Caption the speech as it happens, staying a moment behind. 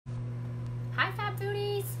Hi Fab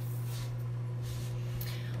Foodies!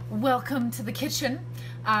 Welcome to the kitchen.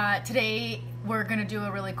 Today we're gonna do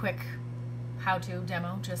a really quick how-to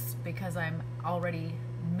demo just because I'm already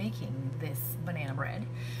making this banana bread.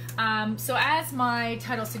 So as my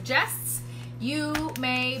title suggests, you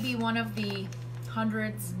may be one of the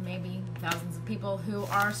hundreds, maybe thousands of people who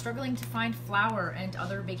are struggling to find flour and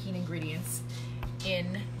other baking ingredients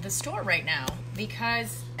in the store right now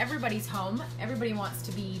because everybody's home, everybody wants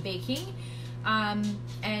to be baking,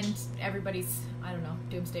 and everybody's, I don't know,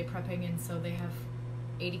 doomsday prepping, and so they have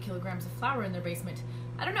 80 kilograms of flour in their basement.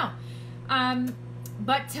 I don't know.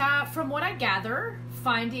 But from what I gather,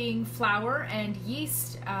 finding flour and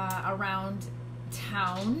yeast around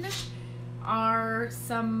town are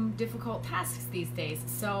some difficult tasks these days.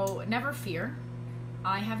 So never fear.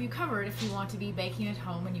 I have you covered if you want to be baking at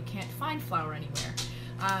home and you can't find flour anywhere.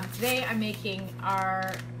 Today I'm making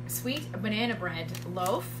our sweet banana bread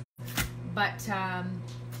loaf, but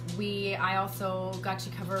I also got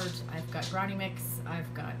you covered. I've got brownie mix,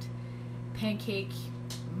 I've got pancake,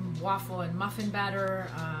 waffle and muffin batter,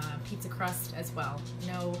 pizza crust as well.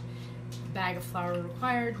 No bag of flour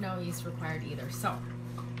required, no yeast required either. So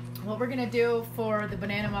what we're gonna do for the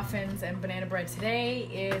banana muffins and banana bread today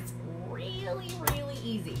is really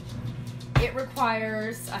easy. It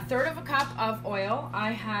requires 1/3 cup of oil.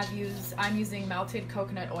 I'm using melted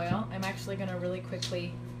coconut oil. I'm actually gonna really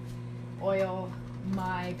quickly oil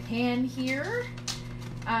my pan here.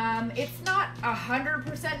 It's not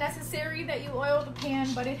 100% necessary that you oil the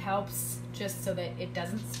pan, but it helps just so that it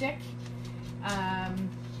doesn't stick.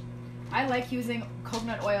 I like using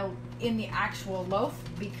coconut oil in the actual loaf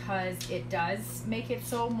because it does make it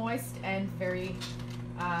so moist and very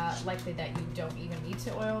likely that you don't even need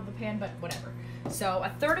to oil the pan, but whatever. So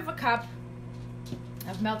 1/3 cup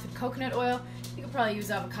of melted coconut oil. You could probably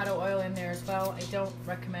use avocado oil in there as well. I don't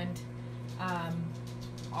recommend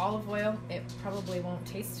olive oil. It probably won't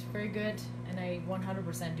taste very good, and I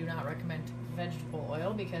 100% do not recommend vegetable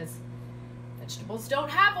oil because vegetables don't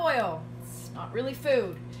have oil. It's not really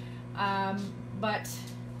food. But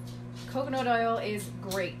coconut oil is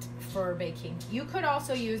great for baking. You could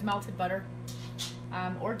also use melted butter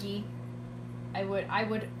or ghee. I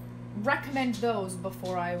would recommend those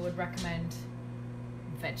before I would recommend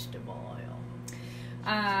vegetable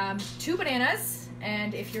oil. 2 bananas,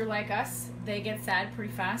 and if you're like us, they get sad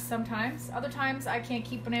pretty fast sometimes. Other times I can't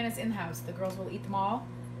keep bananas in the house. The girls will eat them all.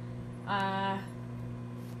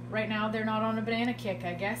 Right now they're not on a banana kick,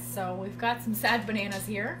 I guess, so we've got some sad bananas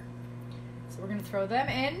here. So we're gonna throw them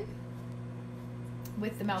in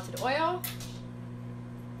with the melted oil.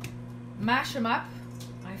 Mash them up.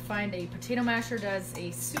 I find a potato masher does a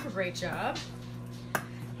super great job.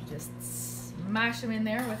 Just smash them in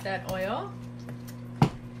there with that oil.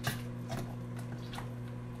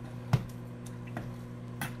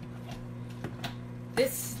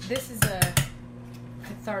 This is a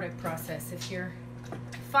cathartic process. If you're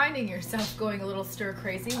finding yourself going a little stir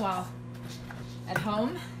crazy while at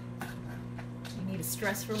home, you need a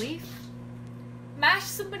stress relief, mash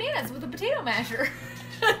some bananas with a potato masher.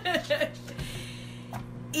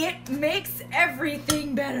 It makes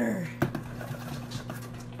everything better.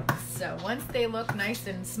 So once they look nice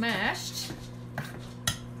and smashed,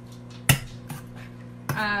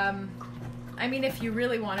 I mean, if you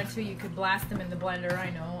really wanted to, you could blast them in the blender.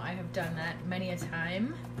 I know, I have done that many a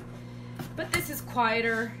time. But this is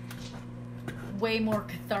quieter, way more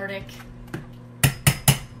cathartic.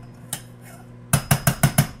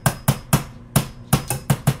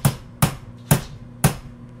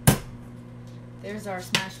 There's our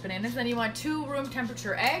smashed bananas. Then you want 2 room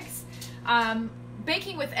temperature eggs.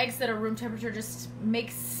 Baking with eggs that are room temperature just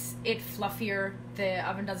makes it fluffier. The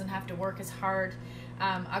oven doesn't have to work as hard.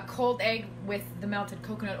 A cold egg with the melted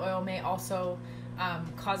coconut oil may also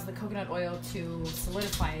cause the coconut oil to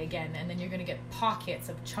solidify again, and then you're going to get pockets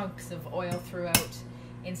of chunks of oil throughout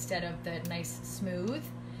instead of the nice smooth.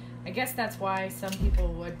 I guess that's why some people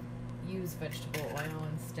would use vegetable oil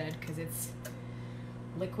instead, because it's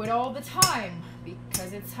liquid all the time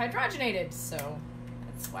because it's hydrogenated, so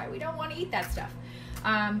that's why we don't want to eat that stuff.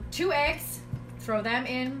 2 eggs, throw them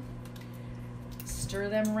in, stir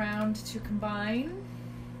them around to combine,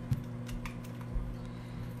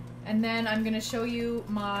 and then I'm going to show you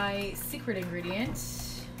my secret ingredient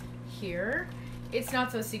here. It's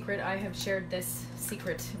not so secret. I have shared this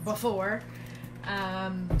secret before.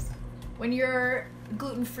 When you're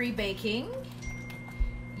gluten-free baking,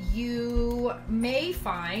 you may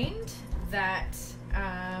find that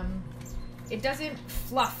it doesn't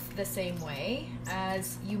fluff the same way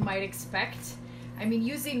as you might expect. I mean,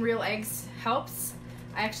 using real eggs helps,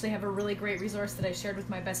 I actually have a really great resource that I shared with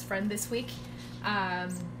my best friend this week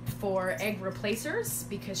for egg replacers,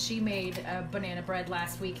 because she made a banana bread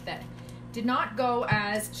last week that did not go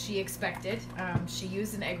as she expected. She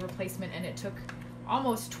used an egg replacement and it took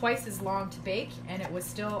almost twice as long to bake, and it was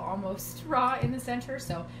still almost raw in the center.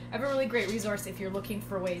 So I have a really great resource if you're looking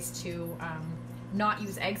for ways to not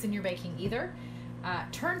use eggs in your baking either.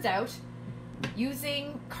 Turns out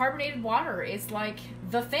using carbonated water is like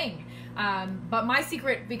the thing. But my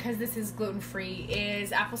secret, because this is gluten-free,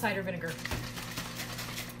 is apple cider vinegar.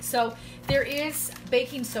 So there is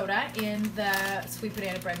baking soda in the sweet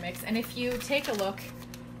banana bread mix, and if you take a look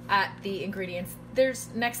at the ingredients, there's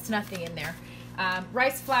next to nothing in there.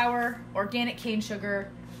 Rice flour, organic cane sugar,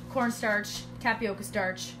 cornstarch, tapioca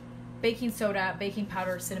starch, baking soda, baking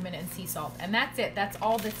powder, cinnamon, and sea salt. And that's it. That's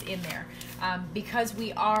all that's in there. Because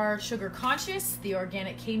we are sugar conscious, the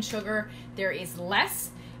organic cane sugar, there is less.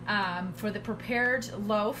 For the prepared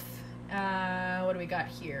loaf, what do we got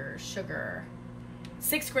here? Sugar.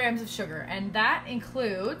 6 grams of sugar. And that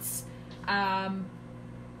includes, I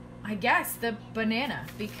guess, the banana.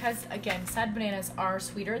 Because, again, sad bananas are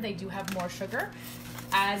sweeter. They do have more sugar.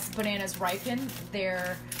 As bananas ripen,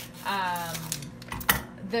 they're...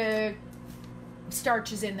 the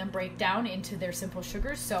starches in them break down into their simple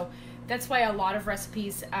sugars, so that's why a lot of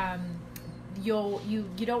recipes you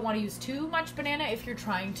don't want to use too much banana if you're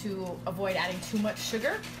trying to avoid adding too much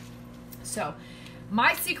sugar. So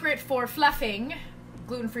my secret for fluffing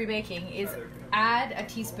gluten-free baking is add a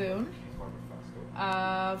teaspoon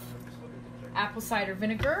of apple cider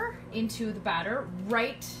vinegar into the batter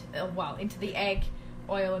into the egg,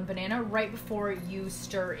 oil, and banana right before you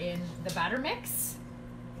stir in the batter mix.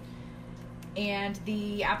 And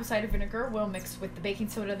the apple cider vinegar will mix with the baking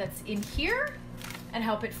soda that's in here and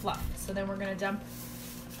help it fluff. So then we're going to dump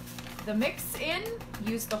the mix in,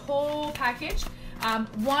 use the whole package.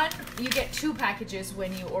 You get 2 packages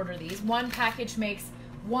when you order these. One package makes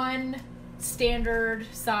 1 standard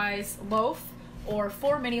size loaf, or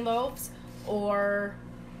 4 mini loaves, or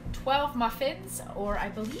 12 muffins, or I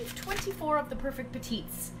believe 24 of the perfect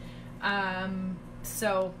petites.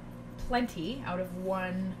 So plenty out of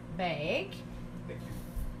 1 bag. Thank you.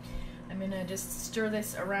 I'm gonna just stir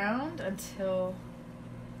this around until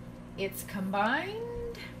it's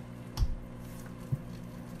combined.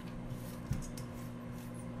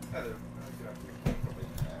 All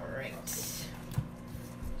right.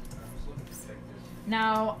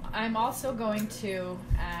 Now I'm also going to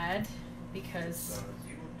add, because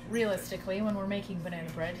realistically when we're making banana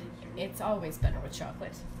bread, it's always better with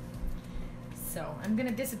chocolate. So I'm going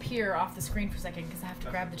to disappear off the screen for a second because I have to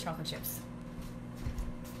grab the chocolate chips.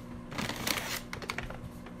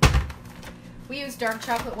 We use dark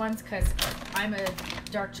chocolate ones because I'm a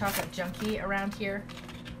dark chocolate junkie around here.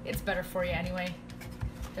 It's better for you anyway.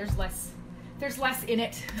 There's less in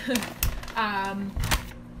it. I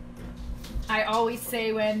always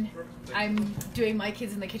say when I'm doing my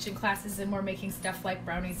kids in the kitchen classes and we're making stuff like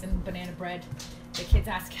brownies and banana bread, the kids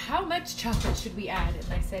ask, how much chocolate should we add?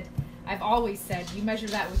 And I said, I've always said, you measure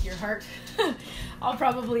that with your heart. I'll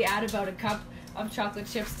probably add about a cup of chocolate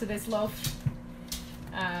chips to this loaf.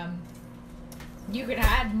 You could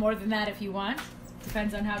add more than that if you want.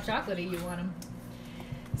 Depends on how chocolatey you want them.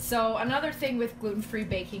 So another thing with gluten-free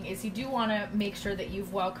baking is you do want to make sure that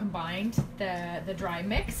you've well combined the dry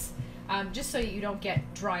mix, just so you don't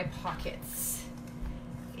get dry pockets.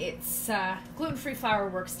 It's gluten-free flour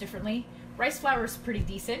works differently. Rice flour is pretty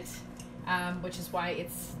decent. Which is why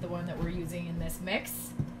it's the one that we're using in this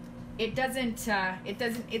mix.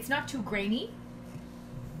 It's not too grainy.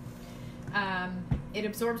 It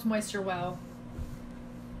absorbs moisture well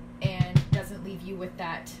and doesn't leave you with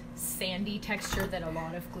that sandy texture that a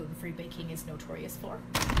lot of gluten-free baking is notorious for.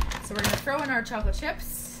 So we're going to throw in our chocolate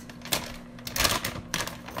chips.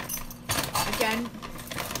 Again,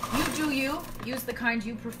 you do you. Use the kind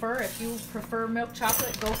you prefer. If you prefer milk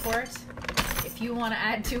chocolate, go for it. If you want to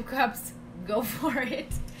add 2 cups, go for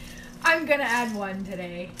it. I'm gonna add 1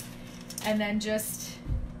 today. And then just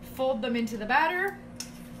fold them into the batter.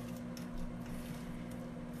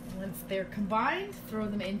 Once they're combined, throw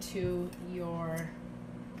them into your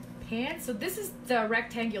pan. So this is the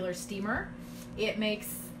rectangular steamer. It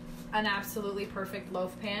makes an absolutely perfect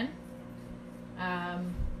loaf pan.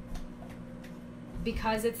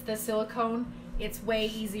 Because it's the silicone, it's way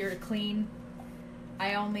easier to clean.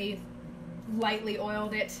 I only lightly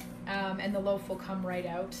oiled it, and the loaf will come right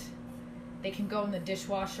out. They can go in the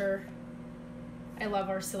dishwasher. I love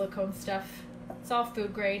our silicone stuff. It's all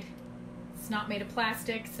food grade. It's not made of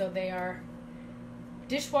plastic, so they are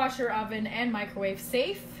dishwasher, oven, and microwave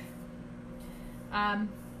safe.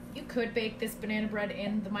 You could bake this banana bread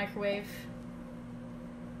in the microwave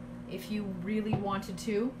if you really wanted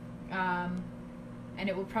to, and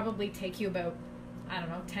it will probably take you about, I don't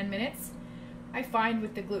know, 10 minutes. I find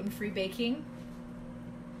with the gluten-free baking,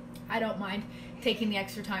 I don't mind taking the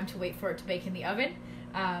extra time to wait for it to bake in the oven,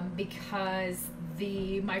 because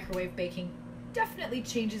the microwave baking definitely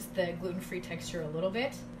changes the gluten-free texture a little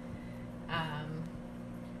bit.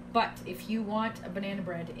 But if you want a banana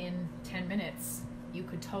bread in 10 minutes, you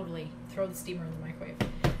could totally throw the steamer in the microwave.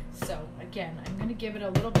 So again, I'm going to give it a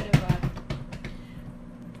little bit of a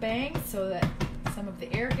bang so that some of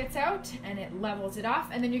the air gets out and it levels it off.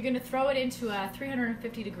 And then you're going to throw it into a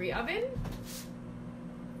 350-degree oven.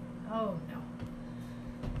 Oh no.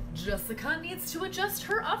 Jessica needs to adjust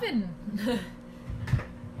her oven.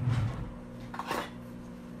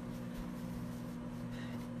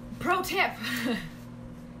 Pro tip.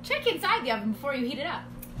 Check inside the oven before you heat it up.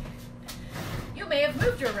 You may have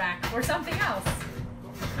moved your rack or something else.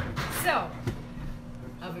 So,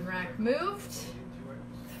 oven rack moved,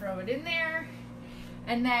 throw it in there,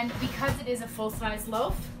 and then because it is a full-size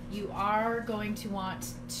loaf, you are going to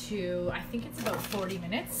want to, I think it's about 40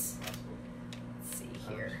 minutes. Let's see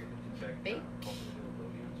here. Bake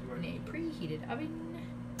in a preheated oven.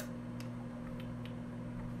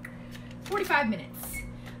 45 minutes.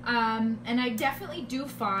 And I definitely do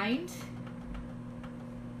find,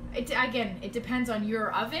 it depends on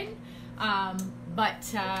your oven,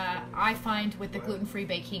 but I find with the gluten-free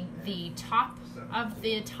baking, the top of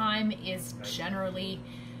the time is generally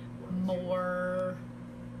more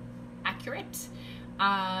accurate.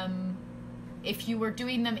 If you were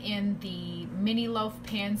doing them in the mini loaf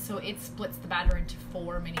pan, so it splits the batter into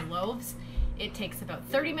 4 mini loaves, it takes about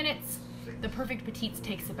 30 minutes. The Perfect Petites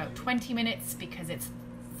takes about 20 minutes because it's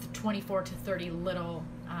 24 to 30 little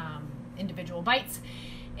individual bites.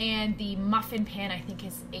 And the muffin pan, I think,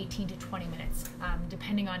 is 18 to 20 minutes,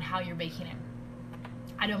 depending on how you're baking it.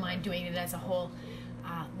 I don't mind doing it as a whole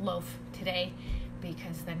loaf today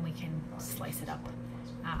because then we can slice it up.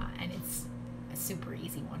 And it's a super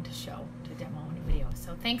easy one to show, to demo in a video.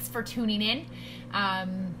 So thanks for tuning in.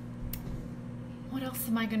 What else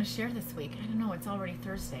am I going to share this week? I don't know. It's already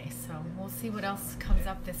Thursday, so we'll see what else comes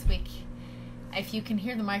up this week. If you can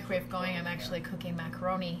hear the microwave going, I'm actually cooking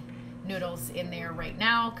macaroni noodles in there right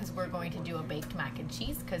now because we're going to do a baked mac and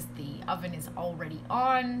cheese because the oven is already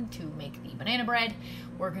on to make the banana bread.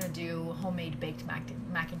 We're going to do homemade baked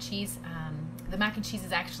mac and cheese. The mac and cheese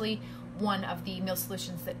is actually one of the meal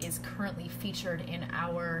solutions that is currently featured in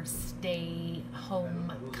our stay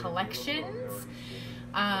home collections.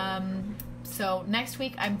 So next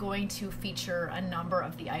week I'm going to feature a number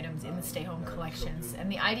of the items in the stay home collections,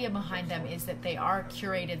 and the idea behind them is that they are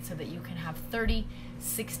curated so that you can have 30,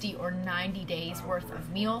 60, or 90 days worth of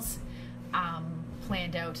meals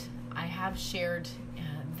planned out. I have shared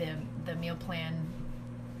the meal plan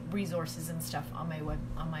resources and stuff on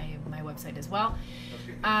my website as well.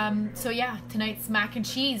 So yeah, tonight's mac and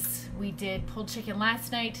cheese. We did pulled chicken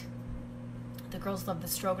last night. The girls love the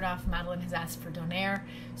stroganoff. Madeline has asked for donair.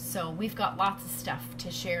 So we've got lots of stuff to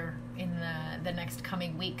share in the next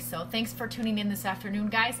coming week. So thanks for tuning in this afternoon,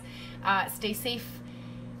 guys. Stay safe.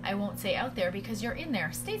 I won't say out there because you're in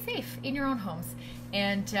there. Stay safe in your own homes.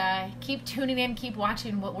 And keep tuning in, keep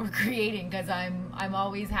watching what we're creating because I'm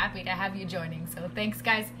always happy to have you joining. So thanks,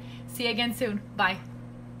 guys. See you again soon. Bye.